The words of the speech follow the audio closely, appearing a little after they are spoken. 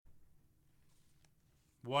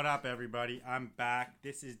What up, everybody? I'm back.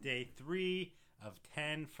 This is day 3 of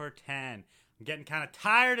 10 for 10. I'm getting kind of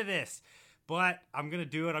tired of this, but I'm going to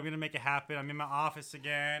do it. I'm going to make it happen. I'm in my office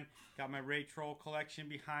again. Got my Ray Troll collection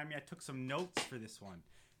behind me. I took some notes for this one.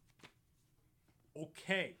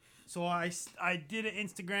 Okay, so I did an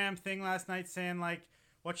Instagram thing last night saying, like,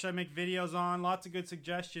 what should I make videos on? Lots of good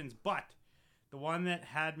suggestions, but the one that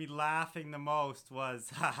had me laughing the most was,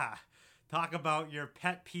 talk about your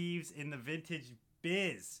pet peeves in the vintage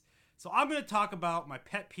biz. So I'm going to talk about my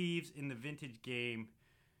pet peeves in the vintage game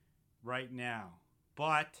right now.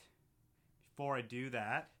 But before I do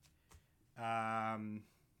that,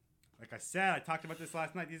 like I said, I talked about this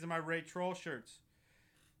last night. These are my Ray Troll shirts.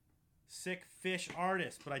 Sick fish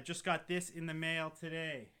artist, but I just got this in the mail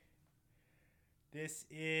today. This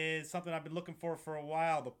is something I've been looking for a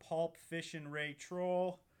while. The Pulp Fishin' Ray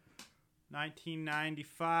Troll,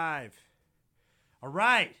 1995. All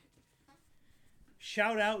right.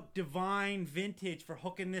 Shout out Divine Vintage for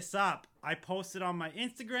hooking this up. I posted on my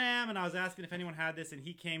Instagram and I was asking if anyone had this and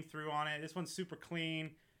he came through on it. This one's super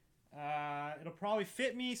clean. It'll probably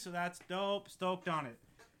fit me, so that's dope. Stoked on it.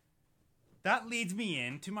 That leads me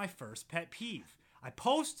into my first pet peeve. I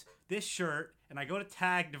post this shirt and I go to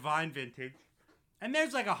tag Divine Vintage and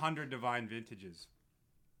there's like 100 Divine Vintages.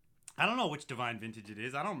 I don't know which Divine Vintage it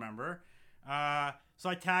is. I don't remember. So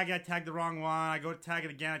I tag the wrong one. I go to tag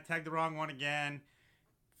it again. I tag the wrong one again.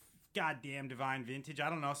 Goddamn Divine Vintage. I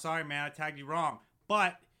don't know. Sorry, man. I tagged you wrong.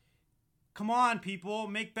 But come on, people.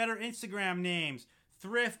 Make better Instagram names.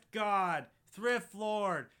 Thrift God. Thrift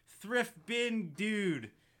Lord. Thrift Bin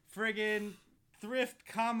Dude. Friggin' Thrift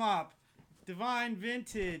Come Up. Divine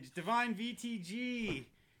Vintage. Divine VTG.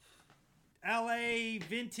 LA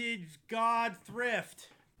Vintage God Thrift.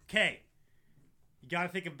 Okay. You gotta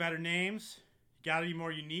think of better names. You gotta be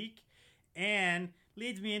more unique. And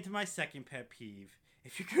leads me into my second pet peeve.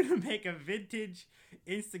 If you're gonna make a vintage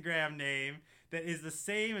Instagram name that is the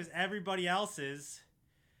same as everybody else's,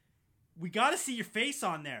 we gotta see your face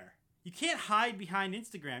on there. You can't hide behind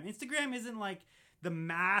Instagram. Instagram isn't like the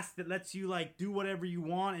mask that lets you like do whatever you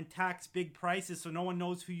want and tax big prices so no one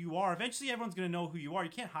knows who you are. Eventually everyone's gonna know who you are. You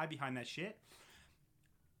can't hide behind that shit.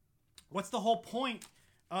 What's the whole point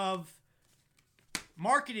of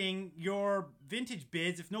marketing your vintage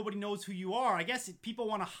bids if nobody knows who you are? I guess people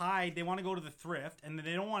want to hide. They want to go to the thrift and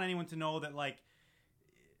they don't want anyone to know that, like,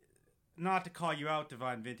 not to call you out,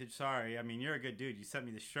 Divine Vintage. Sorry. I mean, you're a good dude. You sent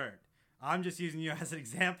me this shirt. I'm just using you as an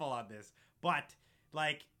example on this. But,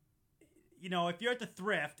 like, you know, if you're at the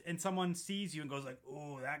thrift and someone sees you and goes like,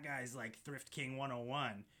 oh, that guy's like Thrift King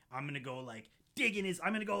 101, I'm going to go like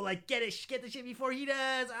I'm going to go like get the shit before he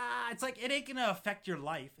does. It's like, it ain't going to affect your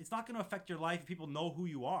life. It's not going to affect your life if people know who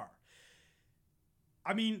you are.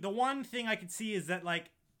 I mean, the one thing I could see is that, like,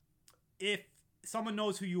 if someone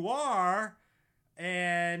knows who you are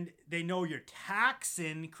and they know you're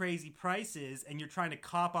taxing crazy prices and you're trying to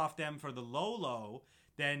cop off them for the low,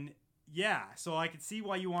 then yeah, so I can see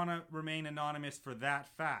why you want to remain anonymous for that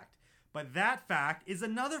fact. But that fact is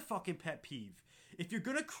another fucking pet peeve. If you're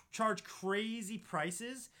going to charge crazy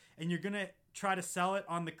prices and you're going to try to sell it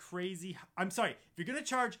on the if you're going to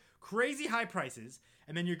charge crazy high prices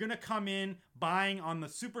and then you're going to come in buying on the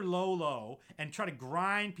super low and try to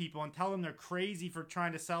grind people and tell them they're crazy for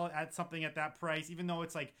trying to sell it at something at that price, even though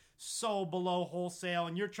it's like so below wholesale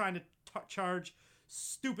and you're trying to charge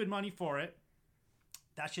stupid money for it,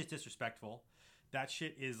 that shit's disrespectful. That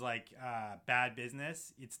shit is like bad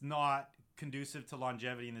business. It's not conducive to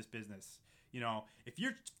longevity in this business. You know, if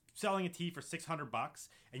you're selling a tee for $600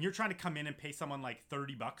 and you're trying to come in and pay someone like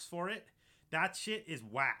 $30 for it, that shit is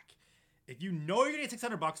whack. If you know you're gonna get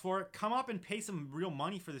 $600 for it, come up and pay some real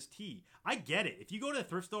money for this tee. I get it. If you go to the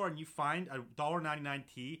thrift store and you find a $1.99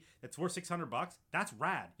 tee that's worth $600, that's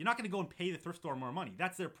rad. You're not gonna go and pay the thrift store more money.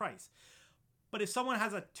 That's their price. But if someone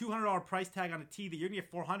has a $200 price tag on a tee that you're gonna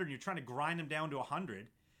get $400 and you're trying to grind them down to $100,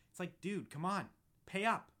 it's like, dude, come on, pay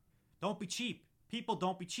up. Don't be cheap. People,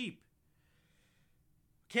 don't be cheap.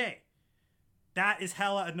 Okay, that is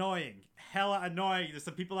hella annoying. Hella annoying. There's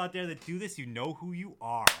some people out there that do this. You know who you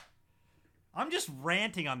are. I'm just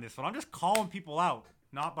ranting on this one. I'm just calling people out.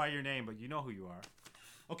 Not by your name, but you know who you are.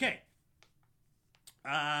 Okay.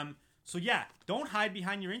 So yeah, don't hide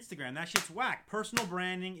behind your Instagram. That shit's whack. Personal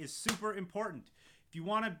branding is super important. If you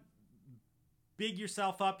want to big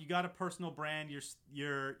yourself up, you got to personal brand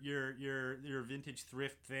your vintage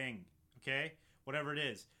thrift thing. Okay? Whatever it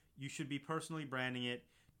is. You should be personally branding it.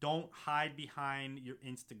 Don't hide behind your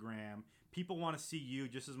Instagram. People want to see you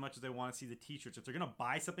just as much as they want to see the t-shirts. If they're going to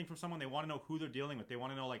buy something from someone, they want to know who they're dealing with. They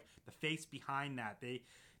want to know, like, the face behind that.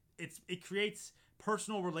 it creates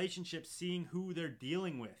personal relationships, seeing who they're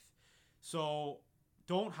dealing with. So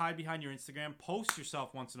don't hide behind your Instagram. Post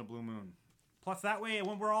yourself once in a blue moon. Plus, that way,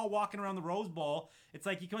 when we're all walking around the Rose Bowl, it's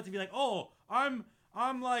like you come up to be like, oh, I'm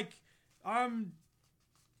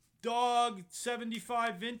dog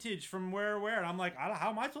 75 vintage from where. And I'm like,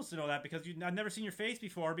 how am I supposed to know that? Because I've never seen your face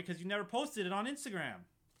before because you never posted it on Instagram.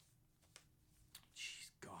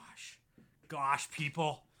 Jeez, gosh,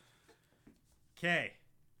 people. Okay.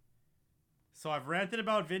 So I've ranted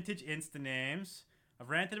about vintage Insta names.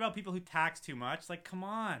 I've ranted about people who tax too much. Like, come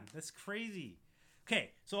on, that's crazy.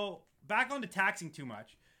 Okay, so back on to taxing too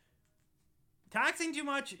much. Taxing too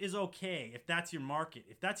much is okay if that's your market.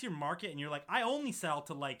 If that's your market and you're like, I only sell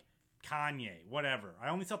to like Kanye, whatever. I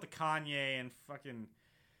only sell to Kanye and fucking,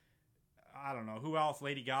 I don't know, who else?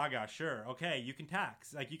 Lady Gaga, sure. Okay, you can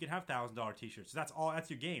tax. Like, you can have $1,000 t-shirts. That's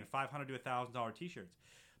your game, $500 to $1,000 t-shirts.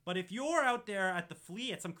 But if you're out there at the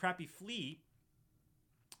flea, at some crappy flea,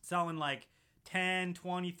 selling like $10,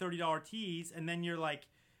 $20, $30 tees, and then you're like,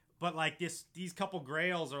 but like these couple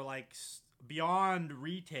grails are like beyond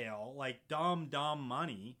retail, like dumb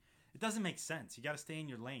money. It doesn't make sense. You got to stay in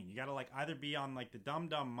your lane. You got to like either be on like the dumb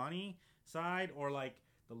money side or like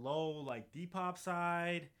the low like Depop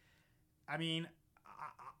side. I mean,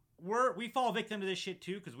 we fall victim to this shit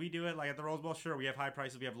too, because we do it like at the Rose Bowl. Sure, we have high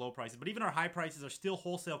prices, we have low prices, but even our high prices are still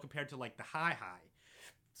wholesale compared to like the high.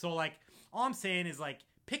 So like all I'm saying is like,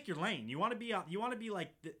 pick your lane. You want to be like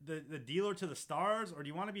the dealer to the stars, or do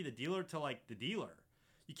you want to be the dealer to like the dealer?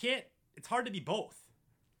 You can't. It's hard to be both.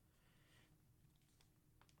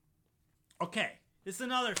 Okay, this is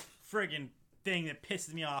another friggin' thing that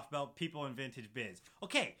pisses me off about people in vintage biz.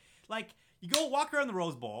 Okay, like you go walk around the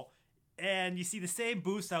Rose Bowl and you see the same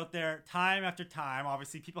booths out there time after time.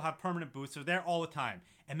 Obviously, people have permanent booths. They're there all the time.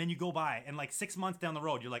 And then you go by and like 6 months down the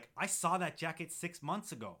road, you're like, I saw that jacket 6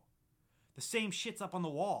 months ago. The same shit's up on the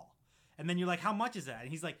wall. And then you're like, how much is that? And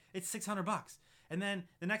he's like, it's $600. And then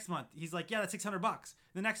the next month, he's like, yeah, that's $600.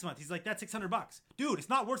 The next month, he's like, that's $600. Dude, it's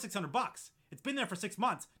not worth $600. It's been there for 6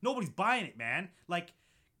 months. Nobody's buying it, man. Like,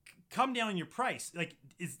 come down on your price. Like,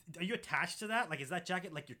 are you attached to that? Like, is that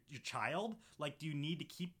jacket like your child? Like, do you need to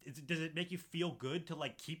keep? Does it make you feel good to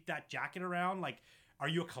like keep that jacket around? Like, are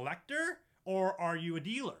you a collector or are you a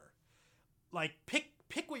dealer? Like, pick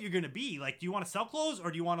what you're gonna be. Like, do you want to sell clothes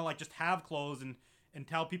or do you want to like just have clothes and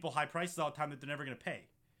tell people high prices all the time that they're never gonna pay?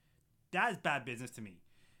 That is bad business to me.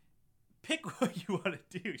 Pick what you want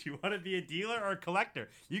to do. Do you want to be a dealer or a collector?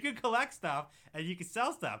 You can collect stuff and you can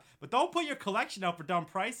sell stuff, but don't put your collection out for dumb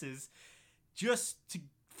prices just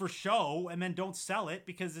for show and then don't sell it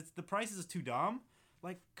because the prices is too dumb.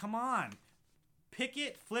 Like, come on. Pick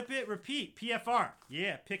it, flip it, repeat. PFR.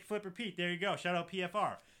 Yeah, pick, flip, repeat. There you go. Shout out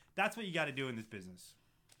PFR. That's what you got to do in this business.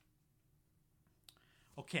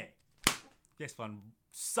 Okay. This one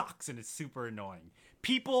sucks and it's super annoying.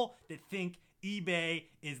 People that think eBay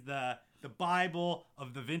is the Bible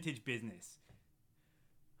of the vintage business.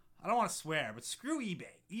 I don't want to swear, but screw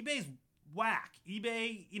eBay. eBay's whack.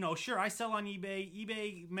 eBay, sure, I sell on eBay.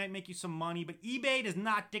 eBay might make you some money, but eBay does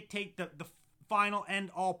not dictate the final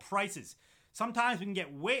end all prices. Sometimes we can get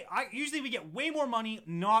usually we get way more money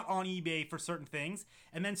not on eBay for certain things,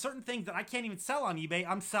 and then certain things that I can't even sell on eBay,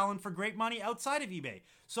 I'm selling for great money outside of eBay.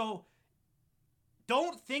 So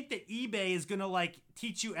don't think that eBay is gonna like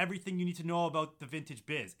teach you everything you need to know about the vintage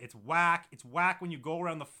biz. It's whack. It's whack when you go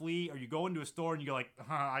around the flea or you go into a store and you go like,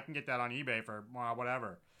 I can get that on eBay for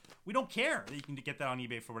whatever. We don't care that you can get that on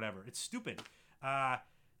eBay for whatever. It's stupid.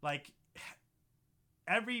 Like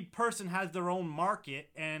every person has their own market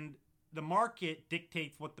and the market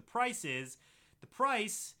dictates what the price is. The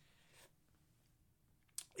price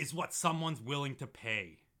is what someone's willing to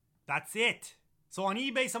pay. That's it. So on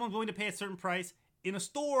eBay, someone's willing to pay a certain price. In a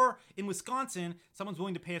store in Wisconsin, someone's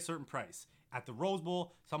willing to pay a certain price. At the Rose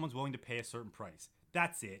Bowl, someone's willing to pay a certain price.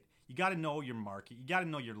 That's it. You got to know your market. You got to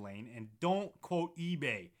know your lane. And don't quote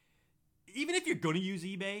eBay. Even if you're going to use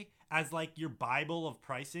eBay as like your Bible of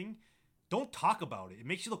pricing, don't talk about it. It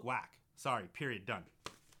makes you look whack. Sorry, period, done.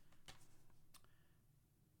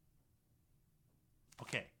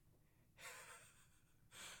 Okay.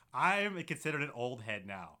 I'm considered an old head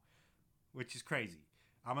now, which is crazy.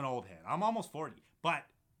 I'm an old head. I'm almost 40. But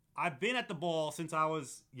I've been at the bowl since I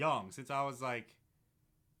was young. Since I was like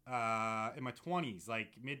in my 20s, like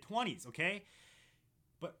mid-20s, okay?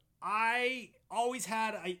 But I always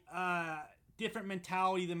had a different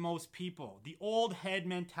mentality than most people. The old head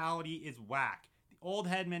mentality is whack. The old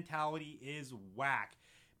head mentality is whack.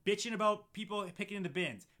 Bitching about people picking in the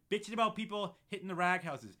bins. Bitching about people hitting the rag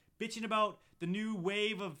houses. bitching about the new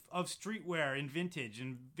wave of streetwear and vintage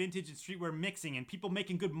and streetwear mixing and people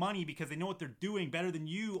making good money because they know what they're doing better than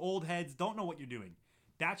you old heads don't know what you're doing.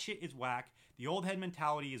 That shit is whack. The old head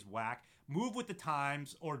mentality is whack. Move with the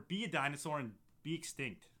times or be a dinosaur and be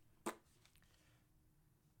extinct.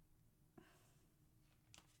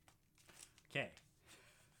 Okay.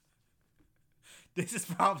 This is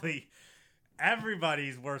probably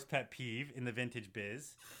everybody's worst pet peeve in the vintage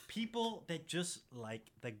biz. People that just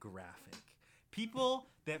like the graphic. People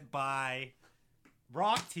that buy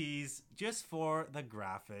rock tees just for the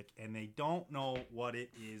graphic and they don't know what it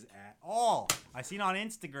is at all. I seen on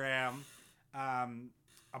Instagram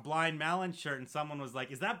a Blind Melon shirt and someone was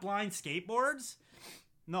like, is that Blind Skateboards?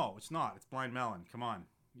 No, it's not. It's Blind Melon. Come on.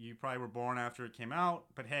 You probably were born after it came out,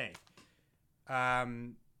 but hey.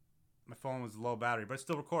 My phone was low battery, but it's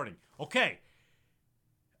still recording. Okay.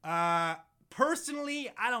 Personally,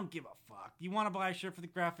 I don't give a fuck. You want to buy a shirt for the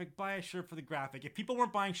graphic? Buy a shirt for the graphic. If people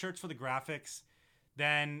weren't buying shirts for the graphics,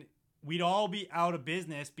 then we'd all be out of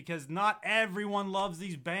business because not everyone loves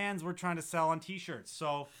these bands we're trying to sell on t-shirts.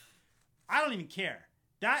 So I don't even care.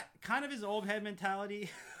 That kind of is old head mentality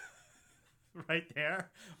right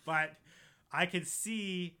there. But I could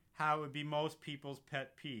see how it would be most people's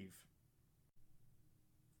pet peeve.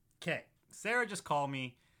 Okay, Sarah just called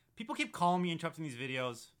me. People keep calling me, interrupting these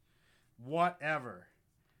videos. Whatever.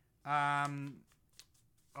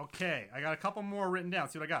 Okay, I got a couple more written down.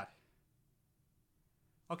 See what I got.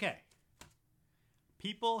 Okay.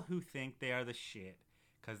 People who think they are the shit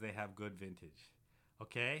because they have good vintage.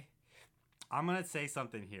 Okay? I'm going to say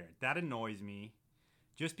something here. That annoys me.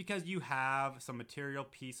 Just because you have some material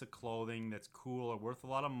piece of clothing that's cool or worth a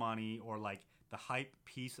lot of money or like the hype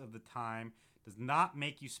piece of the time does not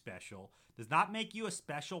make you special, does not make you a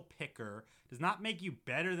special picker, does not make you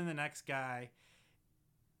better than the next guy.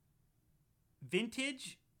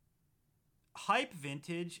 Vintage, hype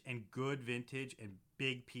vintage and good vintage and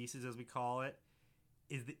big pieces as we call it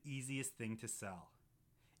is the easiest thing to sell.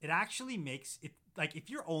 It actually makes it, like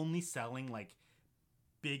if you're only selling like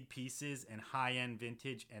big pieces and high-end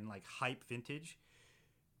vintage and like hype vintage,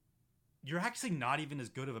 you're actually not even as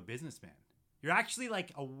good of a businessman. You're actually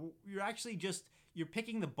you're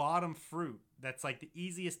picking the bottom fruit that's like the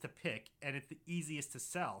easiest to pick and it's the easiest to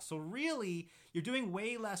sell. So really, you're doing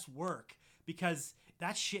way less work because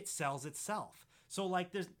that shit sells itself. So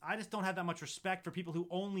like I just don't have that much respect for people who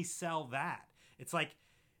only sell that. It's like,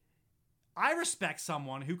 I respect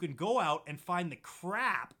someone who can go out and find the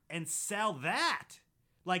crap and sell that.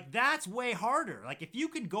 Like that's way harder. Like if you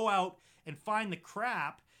can go out and find the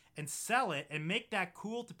crap and sell it and make that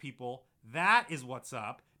cool to people, that is what's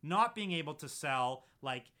up. Not being able to sell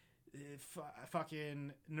like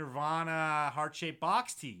fucking Nirvana heart-shaped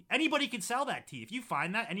box tee. Anybody can sell that tee. If you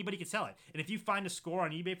find that, anybody can sell it. And if you find a score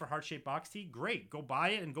on eBay for heart-shaped box tee, great. Go buy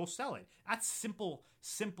it and go sell it. That's simple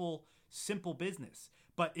business.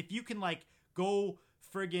 But if you can like go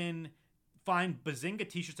friggin' find Bazinga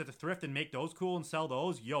t-shirts at the thrift and make those cool and sell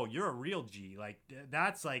those, yo, you're a real G.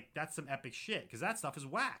 That's some epic shit because that stuff is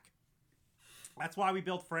whack. That's why we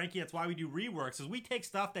built Frankie. That's why we do reworks, is we take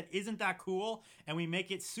stuff that isn't that cool and we make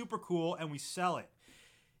it super cool and we sell it.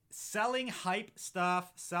 Selling hype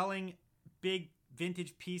stuff, selling big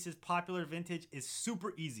vintage pieces, popular vintage is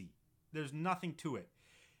super easy. There's nothing to it.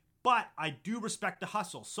 But I do respect the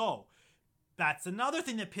hustle. So that's another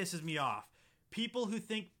thing that pisses me off. People who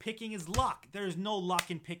think picking is luck. There is no luck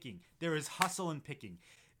in picking. There is hustle in picking.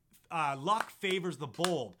 Luck favors the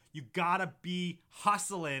bold. You gotta be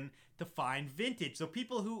hustling to find vintage. So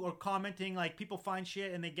people who are commenting, like people find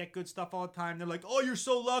shit and they get good stuff all the time. They're like, oh, you're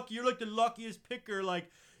so lucky. You're like the luckiest picker. Like,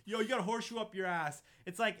 yo, you got a horseshoe up your ass.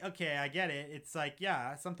 It's like, okay, I get it. It's like,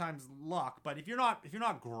 yeah, sometimes luck. But if you're not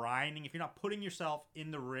grinding, if you're not putting yourself in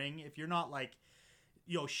the ring, if you're not like,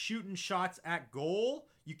 shooting shots at goal,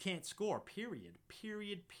 you can't score, period.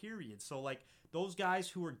 So like those guys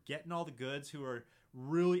who are getting all the goods, who are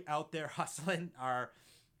really out there hustling, are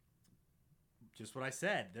just what I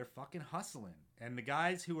said. They're fucking hustling. And the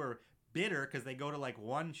guys who are bitter because they go to like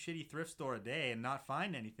one shitty thrift store a day and not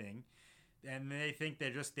find anything, and they think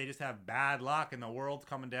they just have bad luck and the world's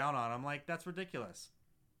coming down on them, like that's ridiculous.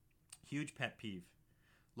 Huge pet peeve.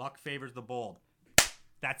 Luck favors the bold.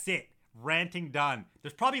 That's it. Ranting done.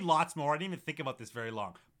 There's probably lots more. I didn't even think about this very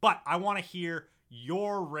long. But I want to hear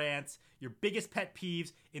your rants, your biggest pet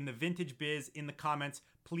peeves in the vintage biz in the comments.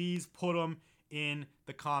 Please put them in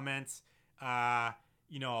the comments.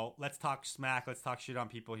 Let's talk smack. Let's talk shit on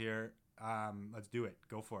people here. Let's do it.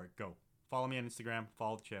 Go for it. Go. Follow me on Instagram.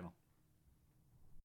 Follow the channel.